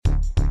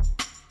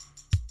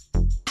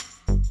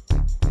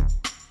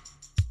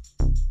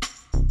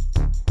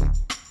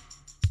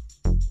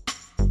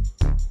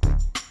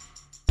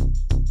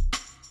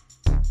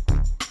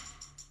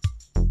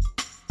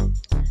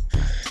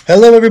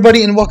Hello,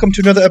 everybody, and welcome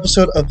to another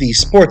episode of the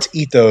Sports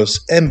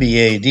Ethos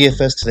NBA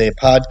DFS Today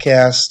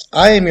podcast.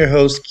 I am your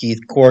host, Keith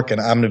Cork,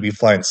 and I'm going to be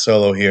flying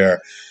solo here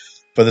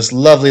for this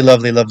lovely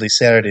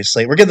Saturday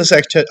slate. We're getting this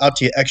out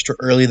to you extra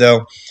early,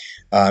 though.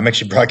 I'm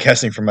actually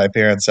broadcasting from my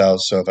parents'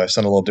 house, so if I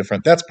sound a little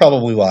different, that's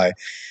probably why.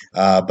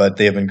 But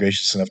they have been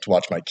gracious enough to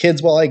watch my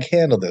kids while I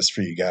handle this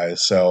for you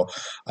guys. So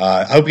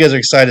I hope you guys are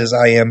excited as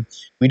I am.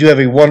 We do have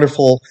a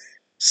wonderful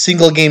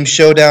single-game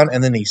showdown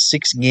and then a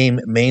six-game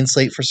main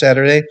slate for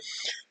Saturday.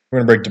 We're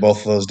going to break both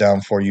of those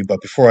down for you.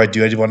 But before I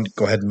do, I do want to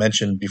go ahead and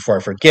mention, before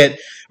I forget,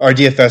 our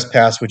DFS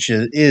pass, which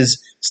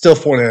is still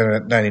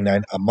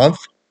 $4.99 a month.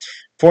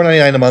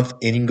 $4.99 a month,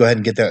 and you can go ahead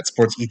and get that at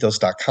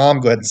sportsethos.com.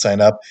 Go ahead and sign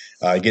up.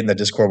 Get in the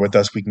Discord with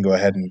us. We can go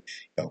ahead and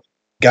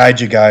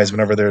guide you guys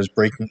whenever there's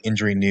breaking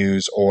injury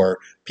news or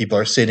people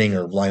are sitting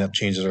or lineup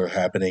changes are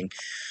happening.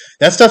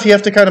 That stuff you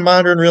have to kind of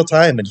monitor in real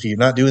time. And if you're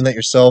not doing that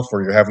yourself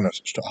or you're having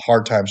a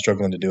hard time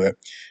struggling to do it,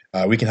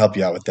 we can help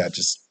you out with that.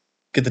 Just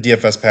get the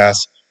DFS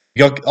pass.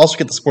 You also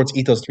get the Sports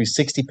Ethos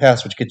 360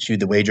 pass, which gets you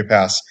the wager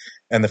pass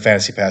and the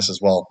fantasy pass as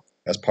well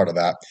as part of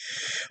that.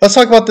 Let's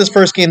talk about this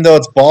first game, though.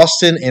 It's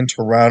Boston and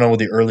Toronto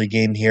with the early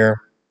game here.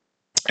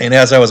 And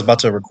as I was about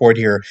to record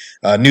here,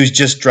 news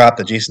just dropped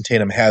that Jason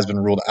Tatum has been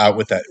ruled out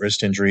with that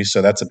wrist injury,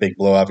 so that's a big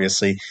blow,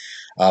 obviously,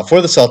 for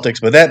the Celtics.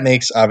 But that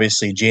makes,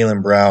 obviously,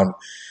 Jaylen Brown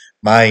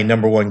my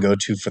number one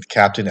go-to for the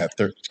captain at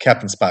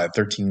captain spot at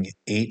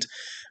 13.8.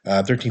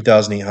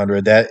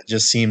 13,800. That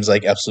just seems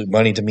like absolute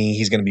money to me.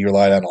 He's going to be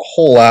relied on a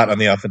whole lot on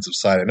the offensive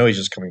side. I know he's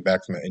just coming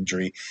back from an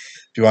injury.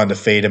 If you wanted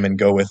to fade him and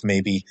go with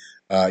maybe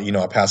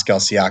a Pascal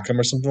Siakam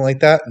or something like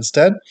that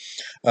instead,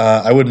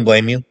 I wouldn't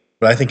blame you.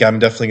 But I think I'm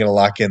definitely going to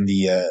lock in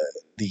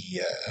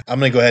I'm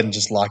going to go ahead and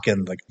just lock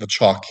in the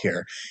chalk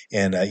here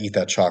and eat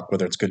that chalk,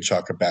 whether it's good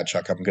chalk or bad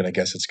chalk. I'm going to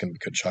guess it's going to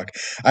be good chalk.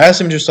 I have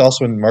some interest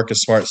also in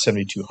Marcus Smart,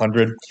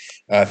 7,200.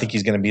 I think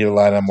he's going to be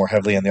relied on more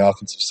heavily on the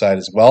offensive side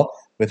as well.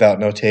 Without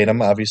no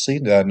Tatum, obviously.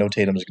 No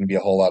Tatum is going to be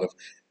a whole lot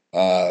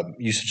of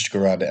usage to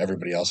go around to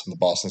everybody else in the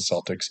Boston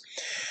Celtics.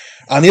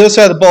 On the other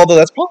side of the ball, though,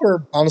 that's probably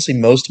where, honestly,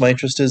 most of my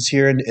interest is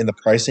here in the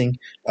pricing.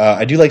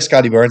 I do like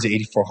Scotty Barnes at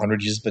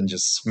 8,400. He's been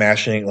just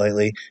smashing it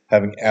lately,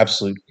 having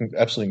absolutely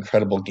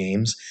incredible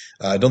games.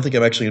 I don't think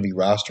I'm actually going to be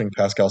rostering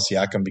Pascal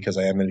Siakam because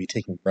I am going to be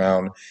taking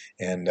Brown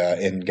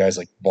and guys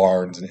like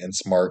Barnes and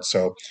Smart.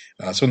 So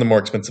some of the more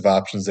expensive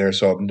options there.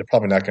 So I'm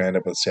probably not going to end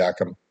up with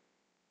Siakam.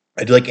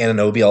 I do like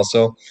Anunoby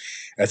also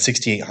at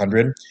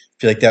 6,800. I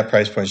feel like that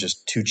price point is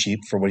just too cheap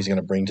for what he's going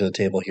to bring to the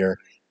table here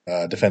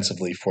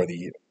defensively for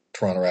the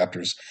Toronto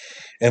Raptors.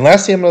 And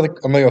lastly, I'm going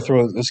to go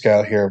throw this guy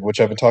out here,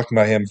 which I've been talking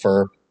about him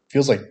for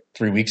feels like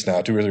 3 weeks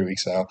now, 2 or 3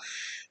 weeks now.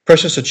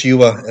 Precious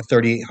Achiuwa at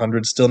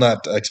 3,800, still not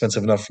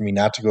expensive enough for me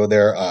not to go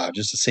there.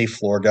 Just a safe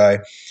floor guy.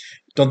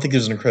 Don't think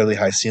there's an incredibly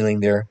high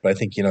ceiling there, but I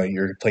think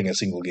you're playing a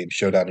single game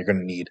showdown. You're going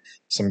to need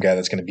some guy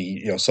that's going to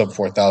be sub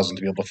 4,000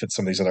 to be able to fit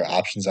some of these other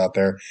options out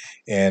there.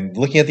 And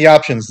looking at the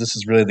options, this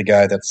is really the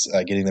guy that's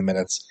getting the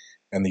minutes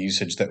and the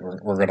usage that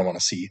we're going to want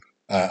to see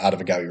out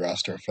of a Gavi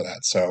roster for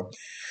that. So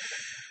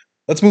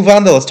let's move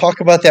on, though. Let's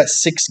talk about that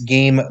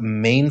 6-game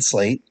main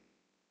slate,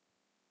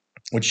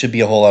 which should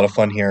be a whole lot of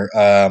fun here.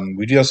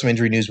 We do have some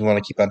injury news we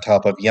want to keep on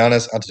top of.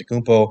 Giannis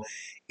Antetokounmpo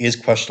is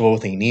questionable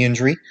with a knee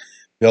injury.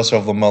 We also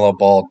have LaMelo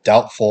Ball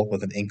doubtful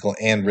with an ankle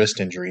and wrist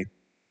injury.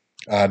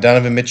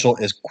 Donovan Mitchell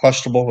is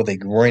questionable with a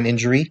groin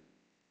injury.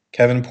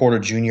 Kevin Porter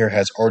Jr.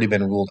 has already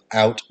been ruled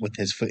out with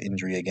his foot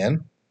injury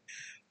again.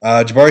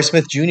 Jabari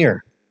Smith Jr.,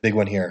 big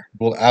one here,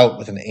 ruled out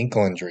with an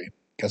ankle injury.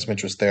 Got some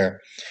interest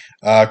there.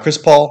 Chris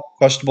Paul,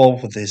 questionable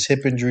with his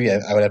hip injury.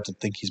 I would have to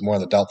think he's more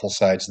on the doubtful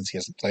side since he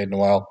hasn't played in a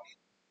while.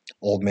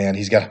 Old man,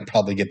 he's got to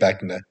probably get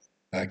back into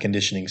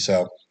conditioning,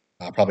 so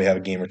I'll probably have a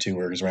game or two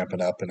where he's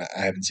ramping up, and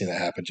I haven't seen that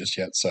happen just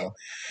yet. So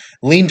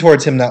lean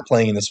towards him not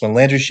playing in this one.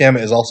 Landry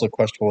Shamet is also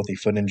questionable with a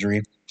foot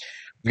injury.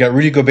 We've got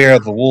Rudy Gobert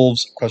of the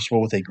Wolves,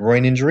 questionable with a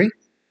groin injury.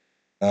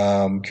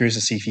 Curious to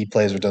see if he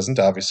plays or doesn't.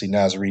 Obviously,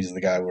 Naz Reid is the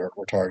guy we're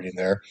targeting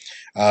there.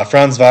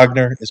 Franz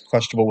Wagner is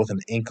questionable with an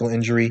ankle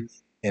injury,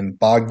 and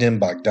Bogdan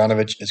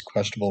Bogdanovic is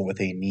questionable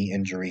with a knee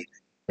injury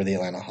for the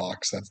Atlanta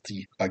Hawks. That's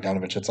the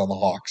Bogdanovic that's on the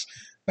Hawks,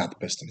 not the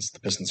Pistons. The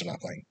Pistons are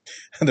not playing.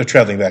 They're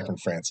traveling back from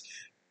France.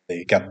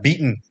 They got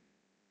beaten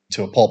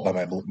to a pulp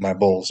by my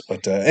Bulls.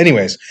 But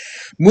anyways,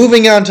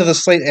 moving on to the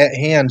slate at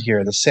hand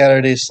here, the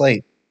Saturday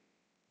slate.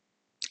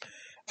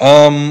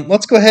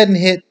 Let's go ahead and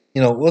hit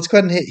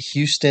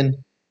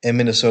Houston and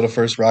Minnesota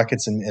first,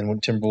 Rockets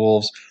and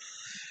Timberwolves.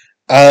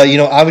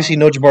 Obviously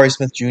no Jabari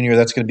Smith Jr.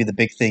 That's going to be the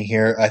big thing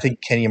here. I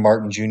think Kenyon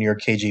Martin Jr.,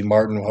 KJ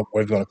Martin,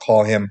 whatever you want to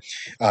call him,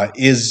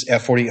 is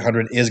at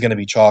 4,800 is going to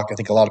be chalk. I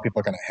think a lot of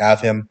people are going to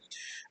have him.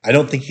 I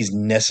don't think he's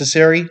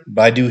necessary,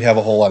 but I do have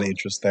a whole lot of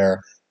interest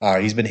there.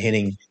 He's been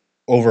hitting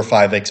over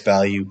 5x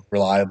value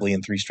reliably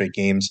in 3 straight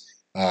games.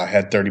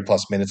 Had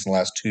 30-plus minutes in the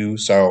last 2.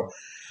 So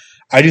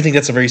I do think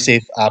that's a very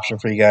safe option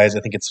for you guys.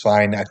 I think it's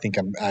fine.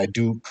 I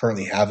do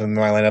currently have him in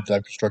my lineup that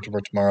I've constructed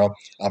for tomorrow.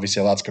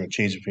 Obviously, a lot's going to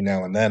change between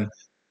now and then.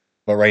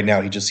 But right now,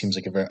 he just seems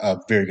like a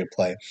very good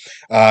play.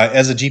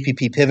 As a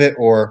GPP pivot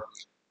or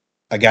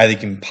a guy that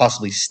can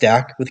possibly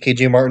stack with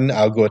KJ Martin,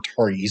 I'll go with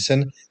Tari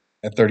Eason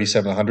at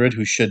 3,700,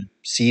 who should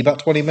see about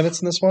 20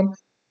 minutes in this one.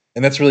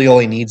 And that's really all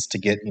he needs to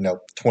get,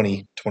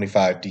 20,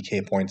 25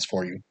 DK points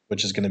for you,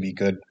 which is going to be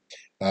good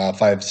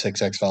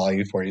 5-6x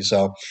value for you.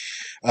 So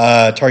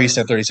Tari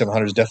Eason at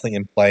 3,700 is definitely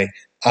in play.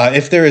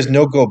 If there is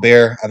no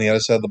Gobert on the other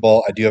side of the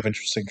ball, I do have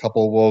interest in a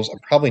couple of Wolves. I'm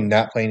probably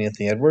not playing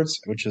Anthony Edwards,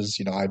 which is,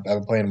 I've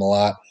been playing him a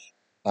lot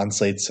on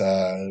slates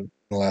in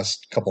the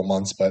last couple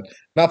months, but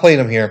not playing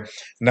him here.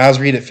 Naz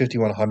Reid at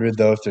 5,100,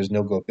 though, if there's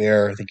no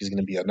Gobert, I think he's going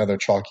to be another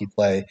chalky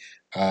play.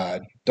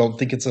 Don't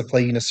think it's a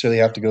play you necessarily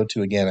have to go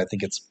to again. I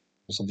think it's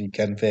something you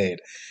can fade.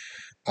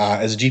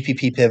 As a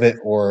GPP pivot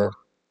or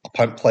a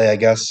punt play, I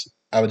guess,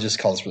 I would just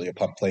call this really a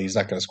punt play. He's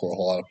not going to score a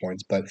whole lot of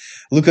points, but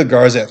Luka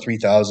Garza at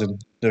 3,000,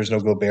 there's no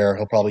Gobert.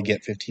 He'll probably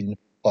get 15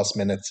 plus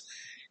minutes,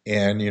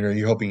 and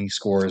you're hoping he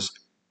scores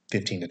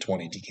 15 to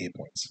 20 DK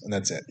points, and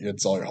that's it.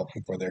 It's all you're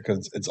hoping for there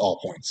because it's all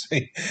points.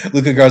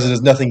 Luka Garza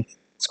does nothing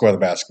score the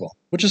basketball,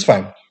 which is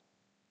fine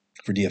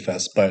for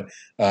DFS, but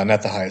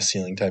not the highest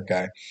ceiling type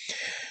guy.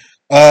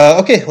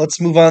 Okay,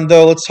 let's move on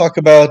though. Let's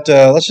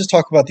just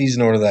talk about these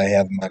in order that I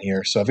have them on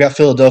here. So I've got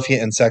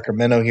Philadelphia and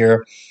Sacramento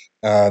here.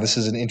 This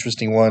is an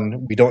interesting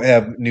one. We don't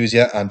have news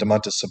yet on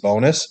Domantas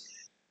Sabonis.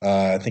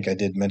 I think I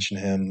did mention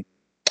him.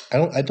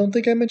 I don't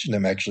think I mentioned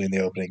him actually in the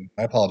opening.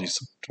 My apologies.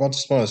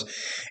 Domantas Sabonis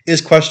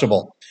is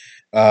questionable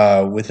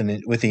with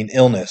an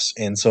illness,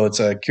 and so it's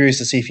curious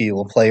to see if he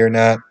will play or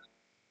not.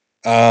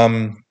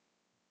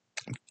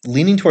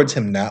 Leaning towards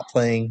him not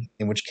playing,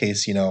 in which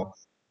case,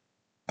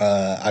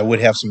 I would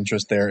have some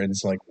interest there in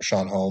some like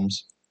Rashawn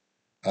Holmes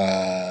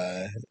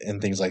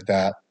and things like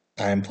that.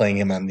 I'm playing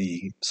him on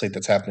the slate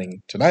that's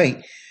happening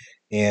tonight,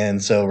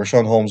 and so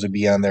Rashawn Holmes would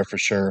be on there for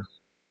sure.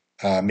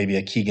 Maybe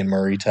a Keegan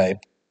Murray type.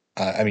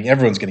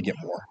 Everyone's going to get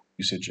more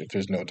usage if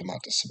there's no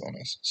Domantas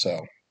Sabonis.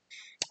 So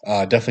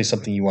definitely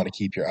something you want to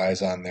keep your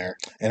eyes on there.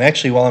 And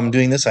actually, while I'm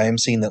doing this, I am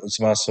seeing that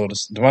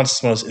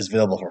Domantas Sabonis is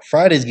available for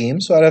Friday's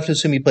game, so I'd have to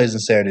assume he plays in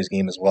Saturday's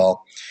game as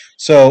well.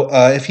 So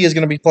if he is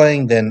going to be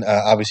playing, then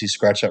obviously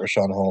scratch out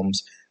Rashawn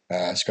Holmes.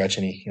 Scratch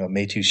any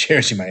May2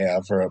 shares you might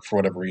have for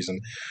whatever reason.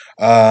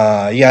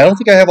 I don't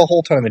think I have a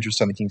whole ton of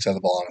interest on the Kings side of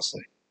the ball,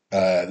 honestly.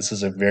 This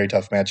is a very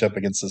tough matchup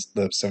against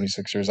the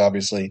 76ers,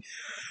 obviously.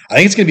 I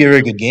think it's going to be a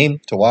very good game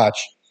to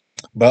watch,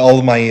 but all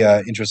of my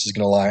interest is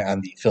going to lie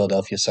on the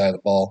Philadelphia side of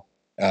the ball.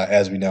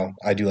 As we know,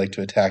 I do like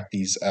to attack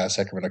these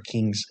Sacramento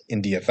Kings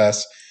in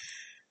DFS.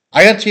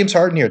 I got James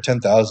Harden here at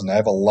 10,000. I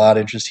have a lot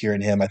of interest here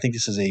in him. I think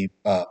this is a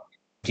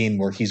game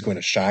where he's going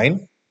to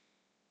shine.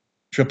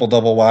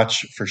 Triple-double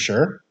watch for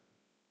sure.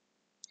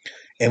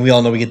 And we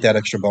all know we get that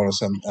extra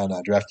bonus on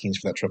DraftKings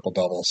for that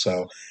triple-double.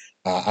 So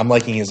I'm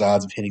liking his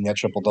odds of hitting that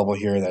triple-double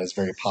here. That is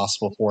very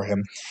possible for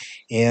him.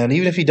 And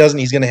even if he doesn't,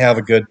 he's going to have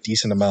a good,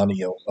 decent amount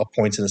of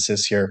points and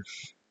assists here.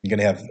 You're going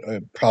to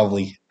have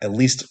probably at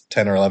least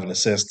 10 or 11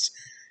 assists.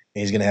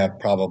 And he's going to have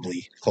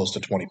probably close to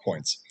 20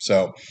 points.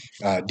 So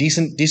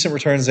decent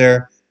returns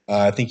there.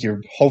 I think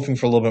you're hoping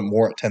for a little bit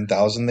more at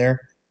 10,000 there.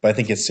 But I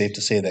think it's safe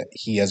to say that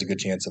he has a good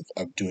chance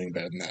of doing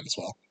better than that as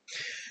well.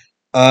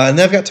 And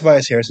then I've got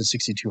Tobias Harris at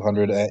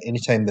 6,200.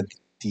 Anytime that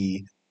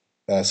the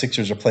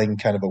Sixers are playing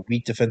kind of a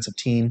weak defensive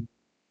team,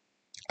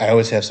 I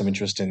always have some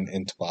interest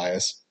in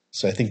Tobias.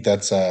 So I think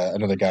that's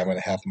another guy I'm going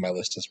to have on my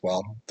list as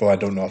well, though I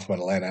don't know if I'm going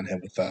to land on him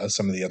with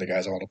some of the other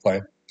guys I want to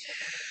play.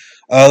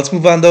 Let's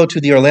move on, though, to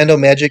the Orlando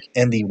Magic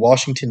and the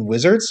Washington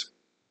Wizards.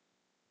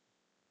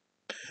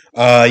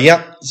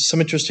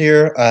 Some interest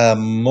here.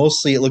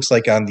 Mostly it looks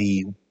like on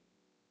the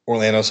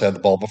Orlando side of the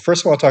ball. But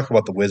first I want to talk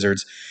about the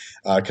Wizards,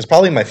 because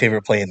probably my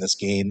favorite play in this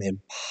game, and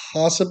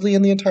possibly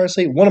in the entire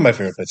slate, one of my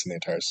favorite plays in the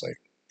entire slate,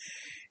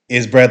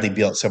 is Bradley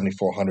Beal at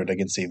 7,400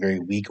 against a very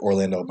weak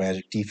Orlando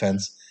Magic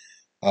defense.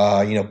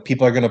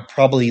 People are going to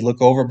probably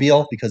look over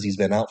Beal because he's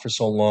been out for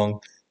so long.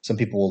 Some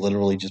people will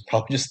literally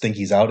probably just think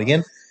he's out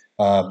again.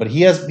 But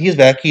he is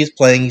back. He is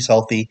playing. He's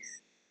healthy.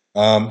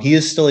 He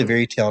is still a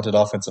very talented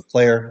offensive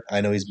player.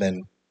 I know he's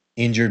been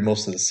injured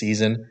most of the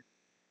season,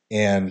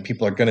 and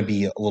people are going to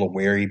be a little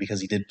wary because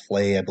he did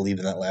play, I believe,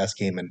 in that last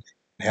game and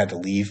had to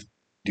leave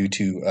due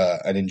to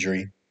an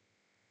injury.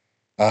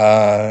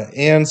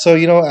 And so,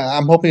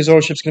 I'm hoping his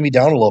ownership's going to be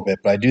down a little bit,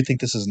 but I do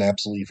think this is an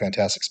absolutely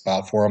fantastic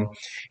spot for him.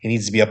 He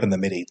needs to be up in the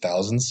mid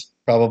 8,000s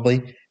probably,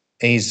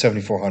 and he's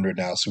 7,400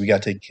 now, so we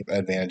got to take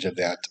advantage of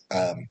that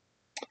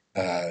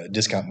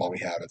discount while we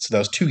have it. So that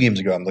was 2 games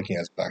ago. I'm looking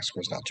at his box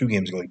scores now. 2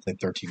 games ago, he played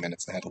 13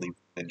 minutes and had to leave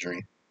with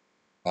injury,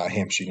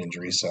 hamstring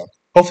injury. So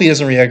hopefully he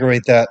doesn't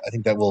re-aggravate that. I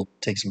think that will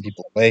take some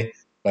people away,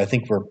 but I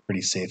think we're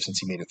pretty safe since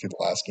he made it through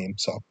the last game.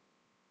 So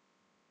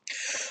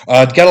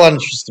got a lot of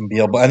interest in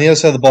Beal, but on the other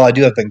side of the ball, I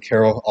do have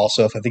Banchero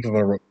also. If I think I'm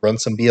going to run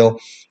some Beal,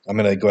 I'm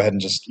going to go ahead and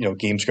just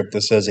game script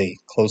this as a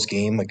close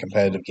game, a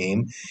competitive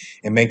game.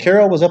 And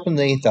Banchero was up in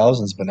the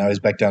 8,000s, but now he's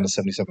back down to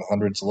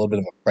 7,700. It's a little bit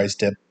of a price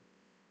dip.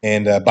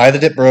 And buy the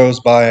dip,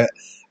 bros.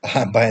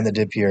 I'm buying the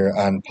dip here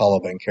on Paolo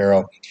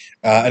Banchero.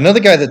 Another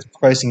guy that's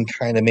pricing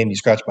kind of made me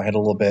scratch my head a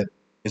little bit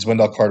is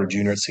Wendell Carter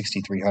Jr. at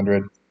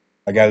 6,300.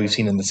 A guy we've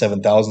seen in the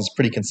 7,000s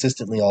pretty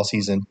consistently all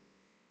season.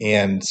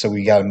 And so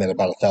we got him at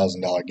about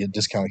 $1,000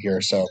 discount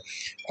here. So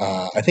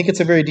I think it's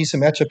a very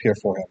decent matchup here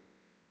for him.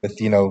 With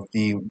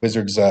the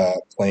Wizards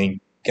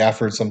playing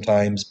Gafford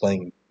sometimes,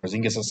 playing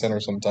Porzingis at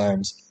center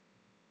sometimes.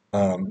 They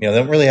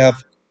don't really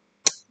have.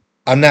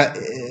 I'm not.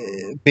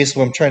 Basically,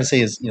 what I'm trying to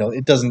say is,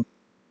 it doesn't.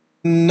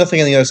 Nothing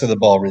on the other side of the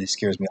ball really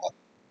scares me off.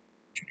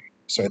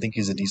 So I think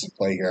he's a decent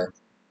play here,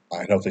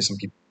 and hopefully some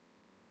people.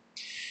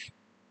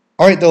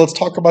 All right, though, let's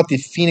talk about the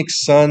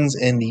Phoenix Suns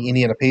and the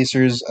Indiana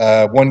Pacers.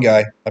 One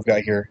guy I've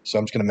got here, so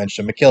I'm just going to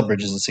mention him. Mikal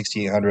Bridges at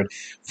 6,800.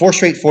 4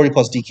 straight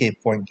 40-plus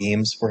DK point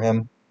games for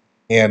him.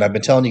 And I've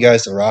been telling you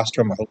guys to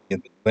roster him. I hope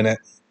you've been doing it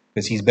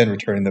because he's been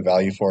returning the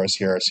value for us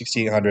here.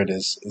 6,800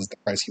 is the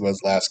price he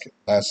was last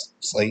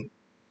slate.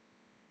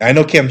 I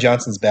know Cam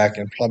Johnson's back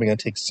and probably going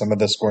to take some of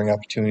the scoring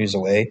opportunities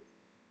away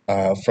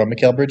from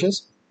Mikal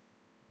Bridges.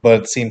 But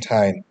at the same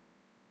time,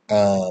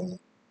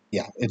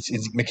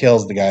 it's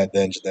Mikal's the guy at the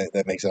edge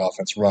that makes that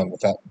offense run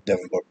without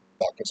Devin Booker,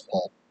 without Chris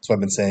Paul. So I've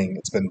been saying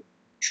it's been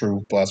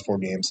true the last 4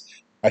 games.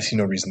 I see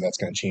no reason that's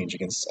going to change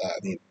against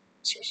the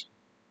Pacers.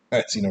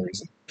 I see no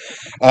reason.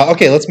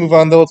 Okay, let's move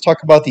on, though. Let's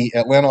talk about the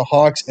Atlanta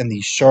Hawks and the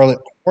Charlotte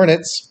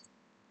Hornets.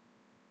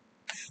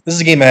 This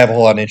is a game I have a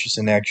whole lot of interest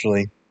in,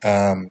 actually.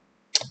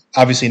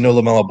 Obviously, no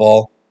LaMelo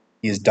Ball.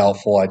 He is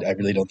doubtful. I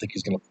really don't think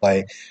he's going to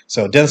play.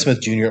 So Dennis Smith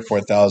Jr. at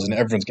 4,000.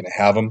 Everyone's going to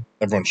have him.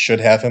 Everyone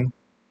should have him.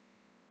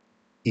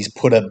 He's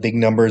put up big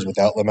numbers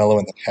without LaMelo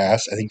in the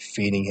past. I think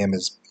fading him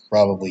is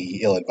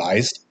probably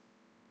ill-advised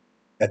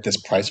at this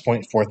price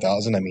point,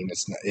 4,000. I mean,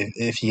 it's not,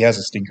 if he has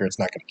a stinker, it's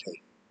not going to kill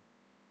you.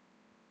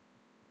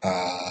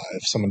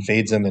 If someone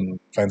fades him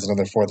and finds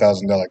another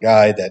 $4,000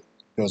 guy that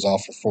goes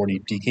off for 40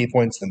 DK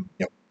points, then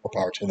more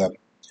power to them.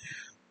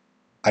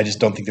 I just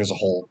don't think there's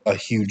a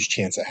huge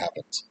chance that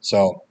happens.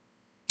 So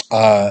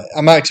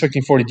I'm not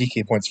expecting 40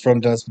 DK points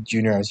from Dennis Smith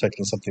Jr. I'm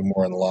expecting something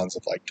more in the lines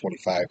of like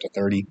 25 to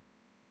 30.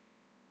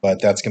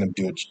 But that's going to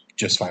do it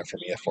just fine for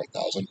me at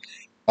 4,000.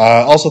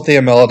 Also,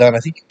 Theo Maledon. I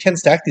think you can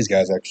stack these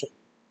guys, actually.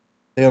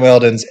 Theo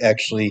Maledon's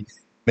actually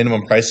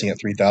minimum pricing at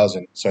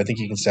 3,000. So I think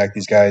you can stack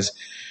these guys.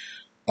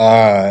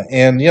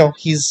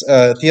 He's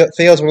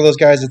Theo's one of those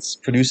guys that's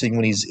producing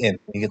when he's in,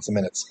 when he gets the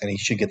minutes, and he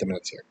should get the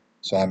minutes here.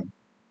 So I'm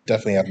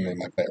definitely having him in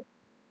my player.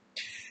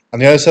 On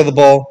the other side of the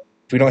ball,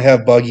 if we don't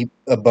have Bogey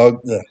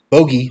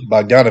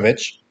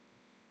Bogdanovich,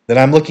 then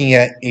I'm looking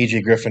at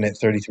AJ Griffin at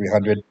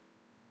 3,300.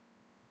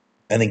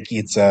 I think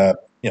it's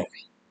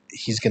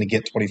he's going to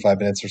get 25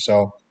 minutes or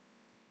so,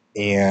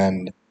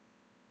 and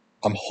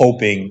I'm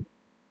hoping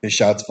his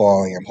shot's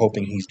falling. I'm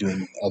hoping he's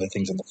doing other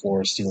things on the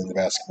floor, stealing the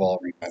basketball,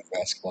 rebounding the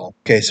basketball.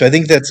 Okay, so I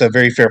think that's a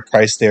very fair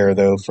price there,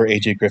 though, for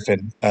AJ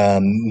Griffin.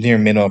 Near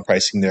minimum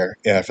pricing there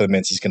for the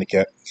minutes he's going to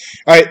get.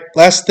 All right,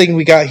 last thing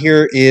we got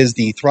here is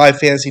the Thrive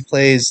Fantasy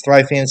plays.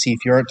 Thrive Fantasy,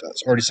 if you aren't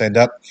already signed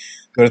up,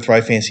 go to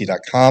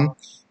thrivefantasy.com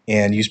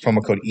and use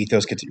promo code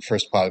ETHOS, get your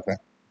first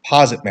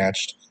deposit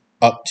matched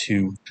up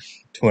to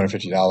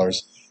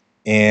 $250.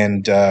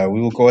 And we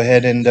will go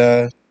ahead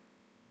and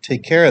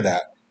take care of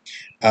that.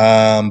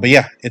 But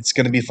yeah, it's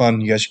going to be fun.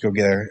 You guys should go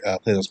get there,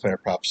 play those player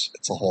props.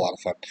 It's a whole lot of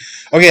fun.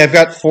 Okay, I've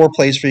got 4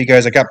 plays for you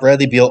guys. I got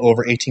Bradley Beal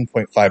over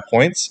 18.5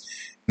 points.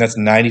 And that's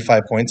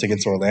 95 points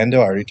against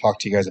Orlando. I already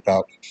talked to you guys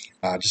about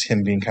just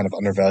him being kind of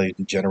undervalued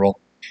in general.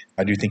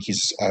 I do think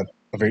he's a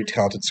very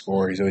talented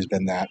scorer. He's always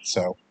been that.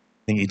 So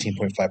I think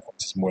 18.5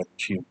 points is more than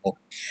achievable.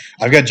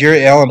 I've got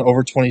Jarrett Allen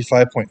over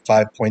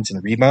 25.5 points in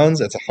rebounds.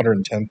 That's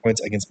 110 points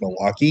against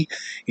Milwaukee.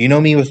 You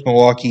know me with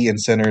Milwaukee and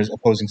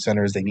opposing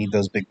centers, they need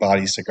those big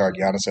bodies to guard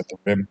Giannis at the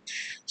rim.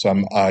 So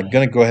I'm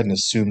going to go ahead and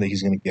assume that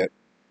he's going to get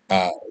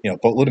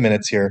boatload of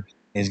minutes here,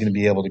 and he's going to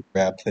be able to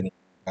grab plenty of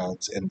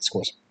rebounds and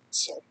score some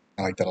points. So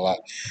I like that a lot.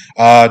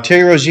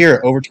 Terry Rozier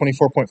over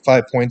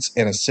 24.5 points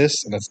and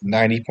assists, and that's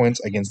 90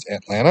 points against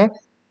Atlanta.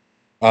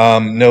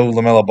 No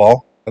LaMelo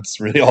Ball.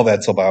 That's really all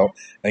that's about.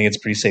 I think it's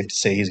pretty safe to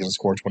say he's going to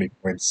score 20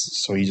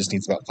 points, so he just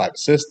needs about 5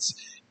 assists.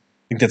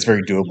 I think that's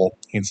very doable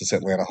against this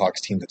Atlanta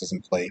Hawks team that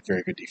doesn't play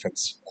very good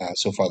defense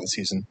so far this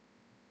season.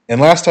 And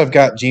last, I've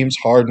got James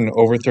Harden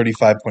over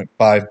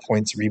 35.5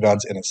 points,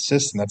 rebounds, and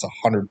assists, and that's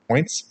 100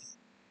 points,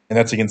 and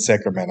that's against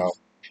Sacramento.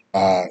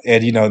 And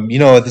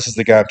this is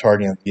the guy I'm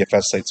targeting on the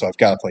DFS site, so I've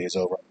got to play his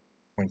over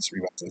points,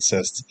 rebounds, and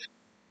assists.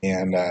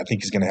 And I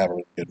think he's going to have a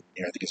really good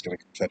year. I think he's going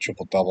to get that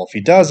triple-double. If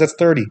he does, that's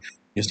 30.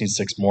 He just needs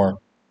 6 more.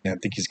 And I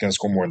think he's going to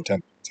score more than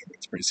 10 points. I think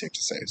it's pretty safe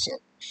to say. So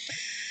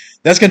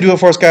that's going to do it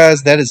for us,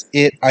 guys. That is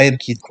it. I am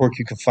Keith Cork.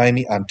 You can find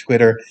me on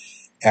Twitter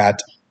at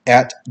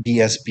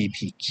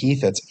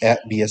BSBPKeith. That's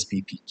at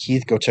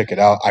BSBPKeith. Go check it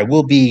out. I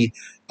will be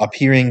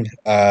appearing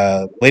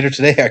later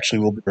today. Actually,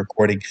 we'll be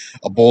recording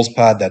a Bulls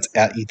pod. That's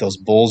at Ethos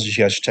Bulls.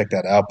 You guys should check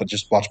that out. But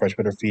just watch my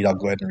Twitter feed. I'll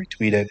go ahead and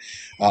retweet it.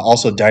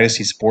 Also,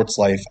 Dynasty Sports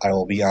Life. I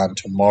will be on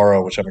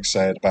tomorrow, which I'm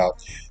excited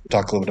about.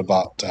 We'll talk a little bit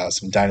about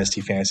some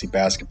Dynasty fantasy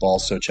basketball.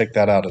 So check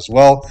that out as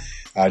well.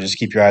 Just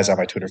keep your eyes on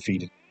my Twitter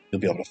feed.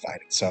 You'll be able to find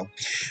it. So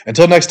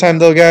until next time,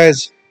 though,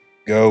 guys,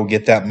 go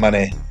get that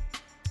money.